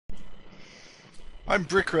I'm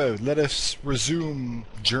Brick Road. Let us resume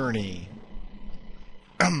journey.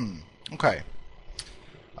 Okay.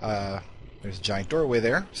 There's a giant doorway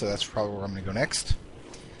there, so that's probably where I'm going to go next.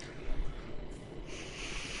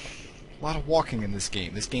 A lot of walking in this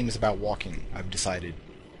game. This game is about walking, I've decided.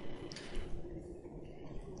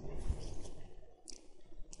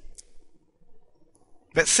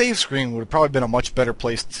 That save screen would have probably been a much better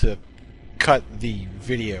place to cut the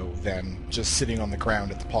video than just sitting on the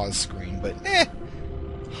ground at the pause screen, but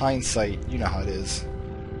hindsight, you know how it is.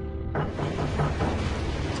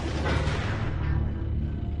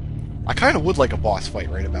 I kind of would like a boss fight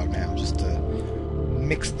right about now, just to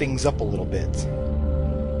mix things up a little bit.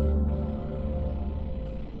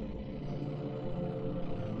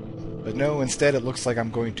 But no, instead it looks like I'm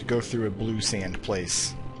going to go through a blue sand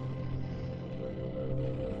place.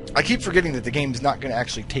 I keep forgetting that the game's not going to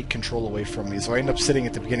actually take control away from me, so I end up sitting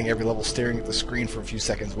at the beginning of every level staring at the screen for a few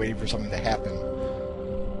seconds waiting for something to happen.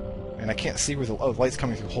 And I can't see where the light's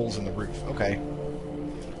coming through holes in the roof. Okay.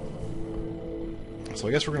 So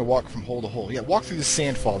I guess we're going to walk from hole to hole. Yeah, walk through the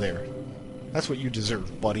sandfall there. That's what you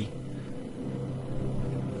deserve, buddy.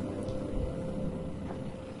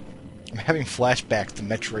 I'm having flashbacks to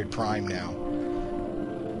Metroid Prime now.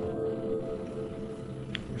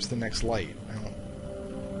 Where's the next light? I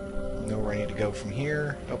don't know where I need to go from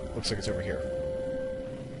here. Oh, looks like it's over here.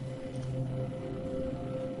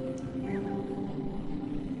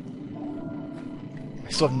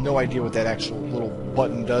 I still have no idea what that actual little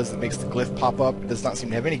button does that makes the glyph pop up. It does not seem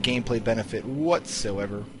to have any gameplay benefit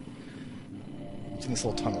whatsoever. It's in this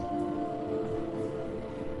little tunnel.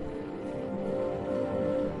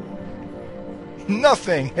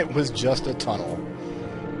 Nothing! It was just a tunnel.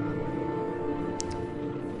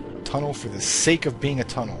 Tunnel for the sake of being a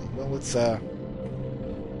tunnel. Well, let's, I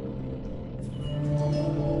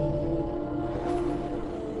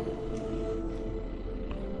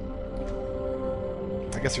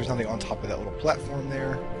guess there's nothing on top of that little platform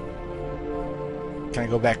there. Can I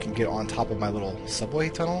go back and get on top of my little subway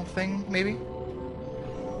tunnel thing, maybe?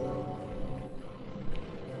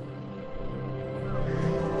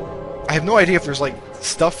 I have no idea if there's, like,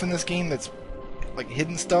 stuff in this game that's, like,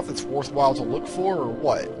 hidden stuff that's worthwhile to look for, or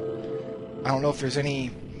what. I don't know if there's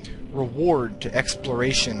any reward to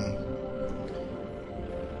exploration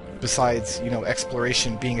besides, you know,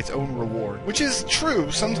 exploration being its own reward, which is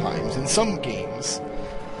true sometimes in some games.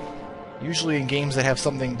 Usually in games that have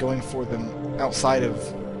something going for them outside of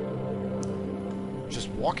just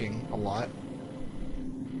walking a lot.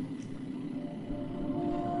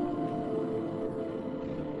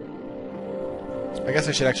 I guess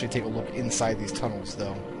I should actually take a look inside these tunnels,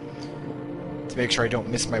 though, to make sure I don't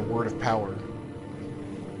miss my word of power.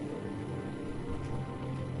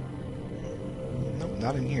 Nope,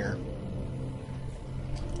 not in here.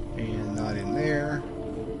 And not in there.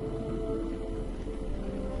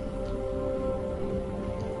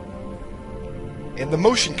 And the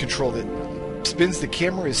motion control that spins the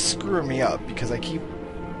camera is screwing me up because I keep...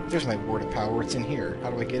 There's my word of power, it's in here.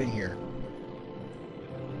 How do I get in here?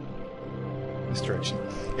 This direction.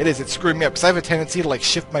 It is, it's screwing me up because I have a tendency to like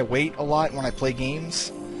shift my weight a lot when I play games,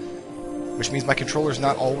 which means my controller's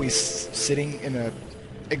not always sitting in a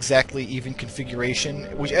exactly even configuration,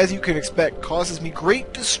 which, as you can expect, causes me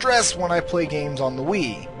great distress when I play games on the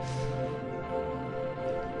Wii.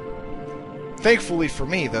 Thankfully for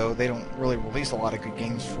me, though, they don't really release a lot of good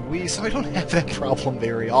games for Wii, so I don't have that problem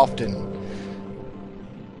very often.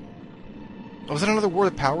 Oh, is that another word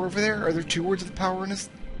of power over there? Are there two words of power in this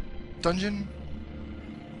dungeon?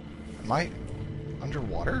 Am I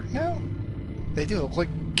underwater now? They do look like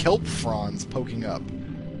kelp fronds poking up.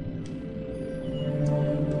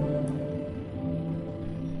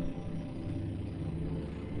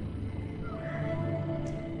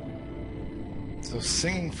 So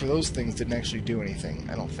singing for those things didn't actually do anything,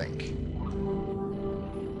 I don't think.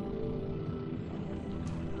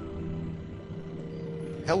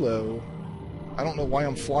 Hello. I don't know why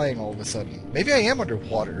I'm flying all of a sudden. Maybe I am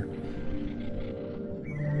underwater.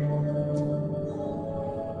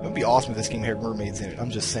 It would be awesome if this game had mermaids in it, I'm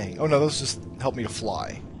just saying. Oh no, those just help me to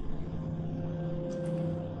fly.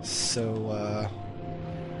 So,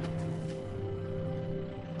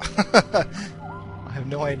 I have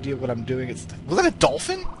no idea what I'm doing. Was that a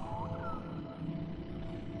dolphin?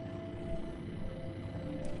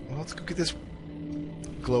 Well, let's go get this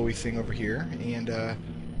glowy thing over here, and,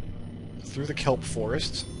 through the kelp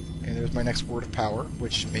forest. And there's my next word of power,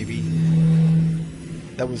 which maybe...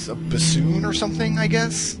 That was a bassoon or something, I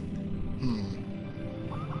guess?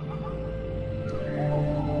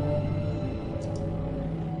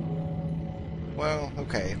 Well,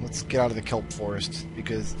 okay, let's get out of the kelp forest,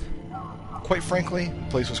 because quite frankly, the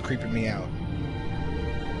place was creeping me out.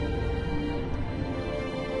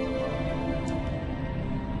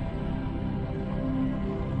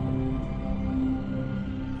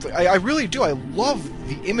 I really do. I love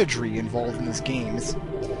the imagery involved in this game. It's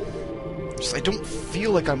just, I don't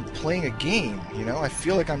feel like I'm playing a game, you know? I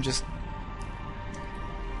feel like I'm just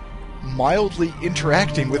mildly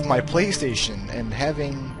interacting with my PlayStation and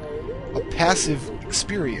having a passive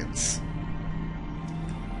experience.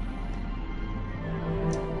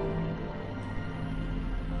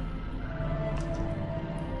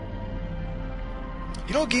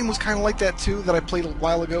 You know, a game was kind of like that too that I played a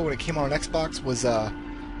while ago when it came out on Xbox was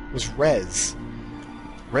Rez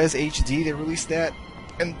HD. They released that,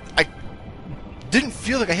 and I didn't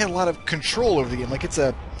feel like I had a lot of control over the game. Like it's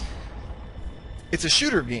a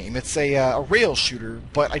shooter game. It's a rail shooter,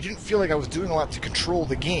 but I didn't feel like I was doing a lot to control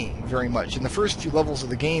the game very much. And the first few levels of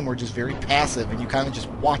the game were just very passive, and you kind of just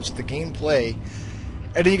watch the game play.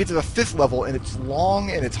 And then you get to the 5th level, and it's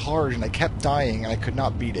long and it's hard, and I kept dying, and I could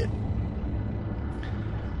not beat it.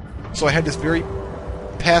 So I had this very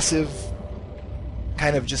passive,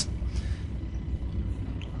 kind of just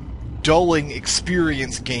dulling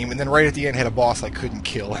experience game, and then right at the end had a boss I couldn't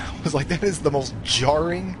kill. I was like, that is the most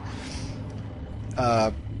jarring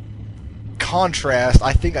contrast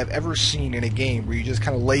I think I've ever seen in a game, where you just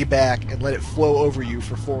kind of lay back and let it flow over you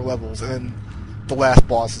for 4 levels, and then the last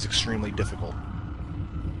boss is extremely difficult.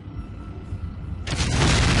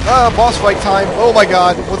 Boss fight time! Oh my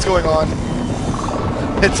god, what's going on?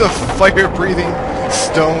 It's a fire-breathing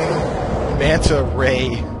stone manta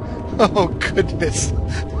ray. Oh goodness.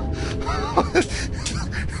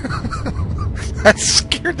 That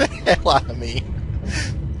scared the hell out of me.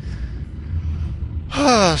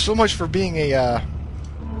 So much for being a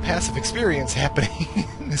passive experience happening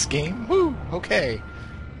in this game. Woo! Okay.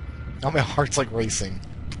 Now my heart's like racing.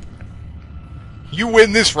 You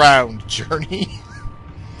win this round, Journey.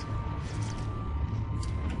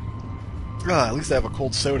 At least I have a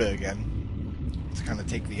cold soda again to kind of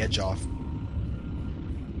take the edge off.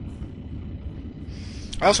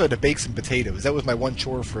 I also had to bake some potatoes. That was my one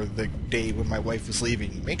chore for the day when my wife was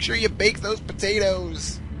leaving. Make sure you bake those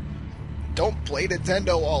potatoes! Don't play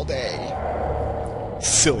Nintendo all day.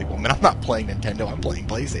 Silly woman, I'm not playing Nintendo, I'm playing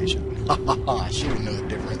PlayStation. Ha ha ha, she didn't know the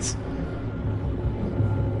difference.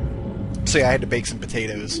 So yeah, I had to bake some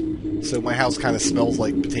potatoes. So my house kind of smells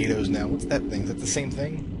like potatoes now. What's that thing? Is that the same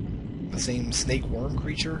thing? The same snake worm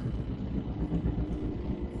creature?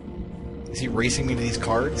 Is he racing me to these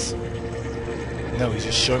cards? No, he's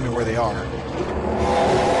just showing me where they are.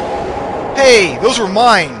 Hey! Those were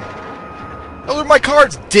mine! Those are my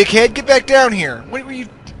cards, dickhead! Get back down here! What were you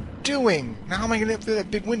doing? Now how am I going to get through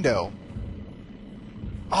that big window?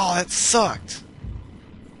 Oh, that sucked!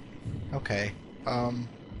 Okay. I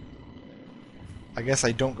guess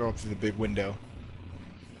I don't go up through the big window.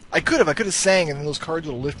 I could have sang, and then those cards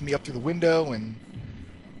would have lifted me up through the window, and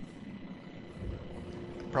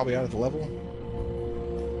probably out of the level.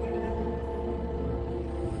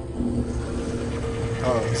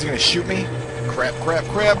 Oh, is he gonna shoot me? Crap, crap,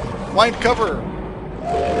 crap! Find cover!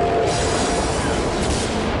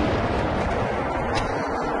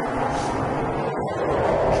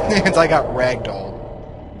 And I got ragdolled.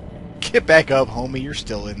 Get back up, homie, you're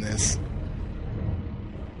still in this.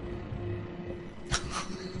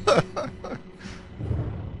 I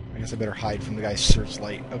guess I better hide from the guy's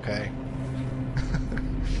searchlight. Okay.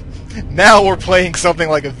 Now we're playing something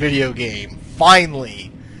like a video game.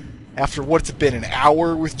 Finally! After what's been an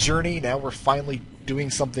hour with Journey, now we're finally doing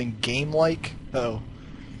something game-like. Uh-oh.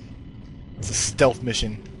 It's a stealth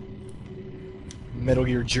mission. Metal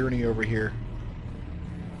Gear Journey over here.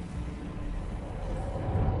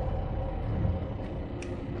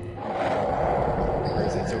 Where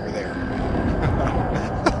is it? It's over there.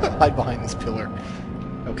 Hide behind this pillar.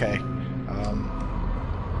 Okay.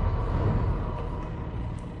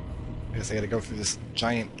 I guess I gotta go through this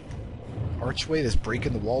giant archway, this break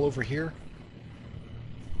in the wall over here.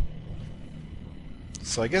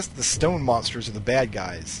 So I guess the stone monsters are the bad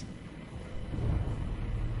guys.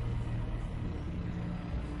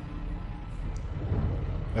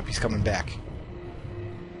 Nope, he's coming back.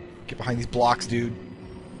 Get behind these blocks, dude.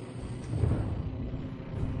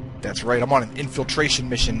 That's right, I'm on an infiltration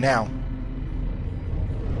mission now.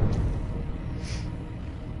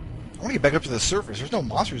 I want to get back up to the surface. There's no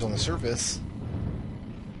monsters on the surface.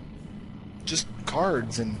 Just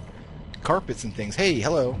cards and carpets and things. Hey,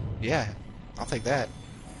 hello. Yeah, I'll take that.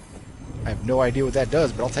 I have no idea what that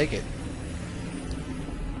does, but I'll take it.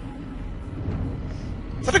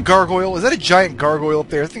 Is that a gargoyle? Is that a giant gargoyle up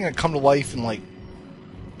there? I think I'd come to life and, like,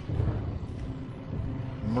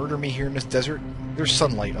 murder me here in this desert? There's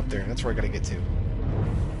sunlight up there. That's where I gotta get to.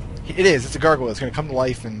 It is. It's a gargoyle. It's gonna come to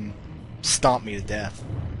life and stomp me to death.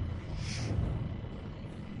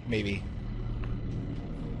 Maybe.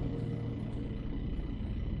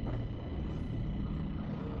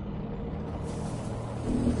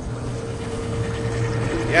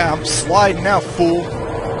 Yeah, I'm sliding now, fool.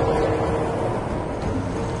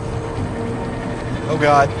 Oh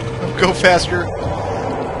god. Go faster.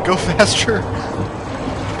 Go faster.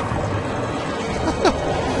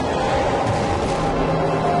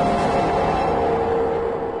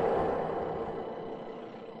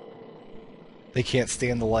 They can't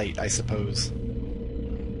stand the light, I suppose.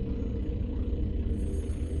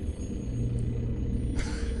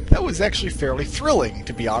 That was actually fairly thrilling,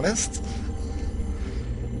 to be honest.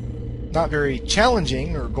 Not very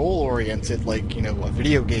challenging or goal-oriented like, you know, a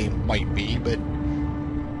video game might be, but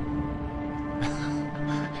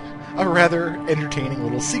a rather entertaining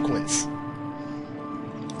little sequence.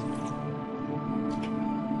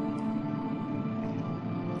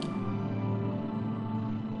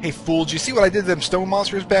 Hey, fool, did you see what I did to them stone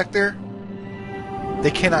monsters back there? They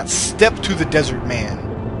cannot step to the desert man.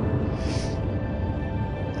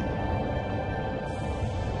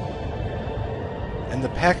 And the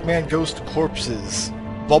Pac-Man ghost corpses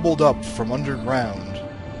bubbled up from underground,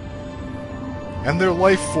 and their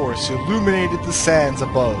life force illuminated the sands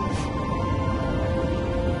above.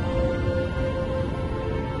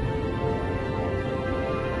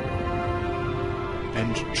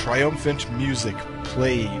 And triumphant music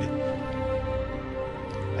played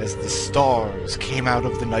as the stars came out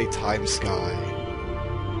of the nighttime sky.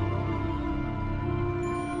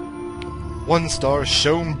 One star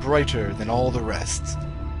shone brighter than all the rest.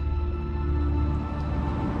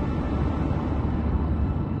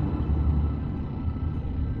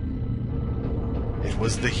 It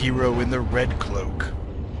was the hero in the red cloak.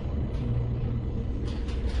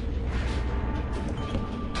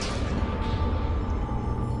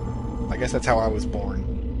 I guess that's how I was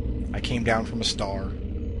born. I came down from a star.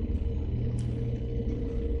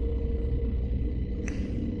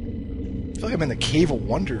 I feel like I'm in the Cave of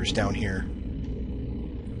Wonders down here.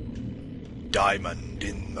 Diamond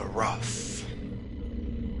in the Rough.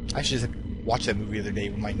 I should just watch that movie the other day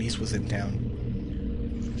when my niece was in town.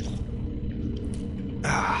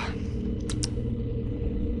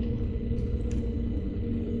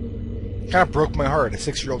 Kind of broke my heart. A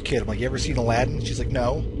 6-year-old kid. I'm like, you ever seen Aladdin? She's like,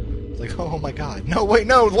 no. I was like, oh my god. No, wait,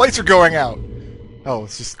 no, the lights are going out. Oh,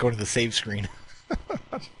 it's just going to the save screen.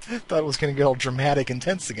 Thought it was going to get all dramatic and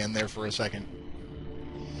tense again there for a second.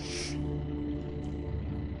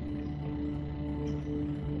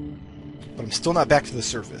 But I'm still not back to the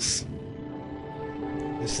surface.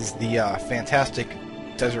 This is the fantastic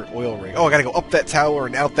desert oil rig. Oh, I gotta go up that tower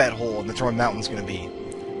and out that hole, and that's where my mountain's gonna be.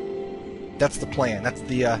 That's the plan. That's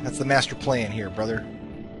the master plan here, brother.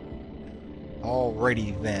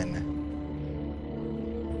 Alrighty then.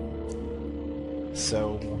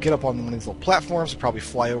 So we'll get up on one of these little platforms, probably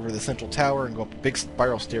fly over the central tower and go up a big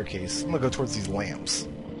spiral staircase. I'm gonna go towards these lamps.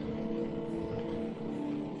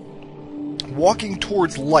 Walking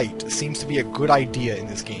towards light seems to be a good idea in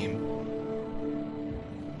this game.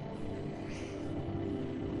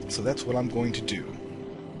 So that's what I'm going to do.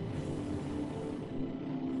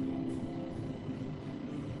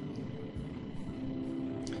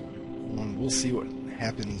 And we'll see what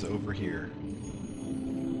happens over here.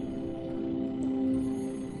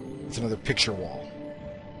 It's another picture wall.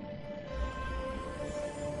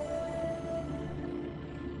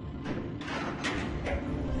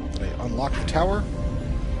 Did I unlock the tower?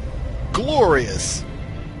 Glorious!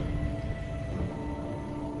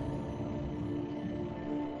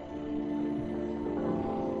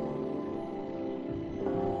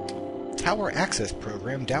 Tower access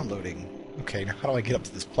program downloading. Okay, now how do I get up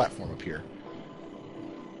to this platform up here?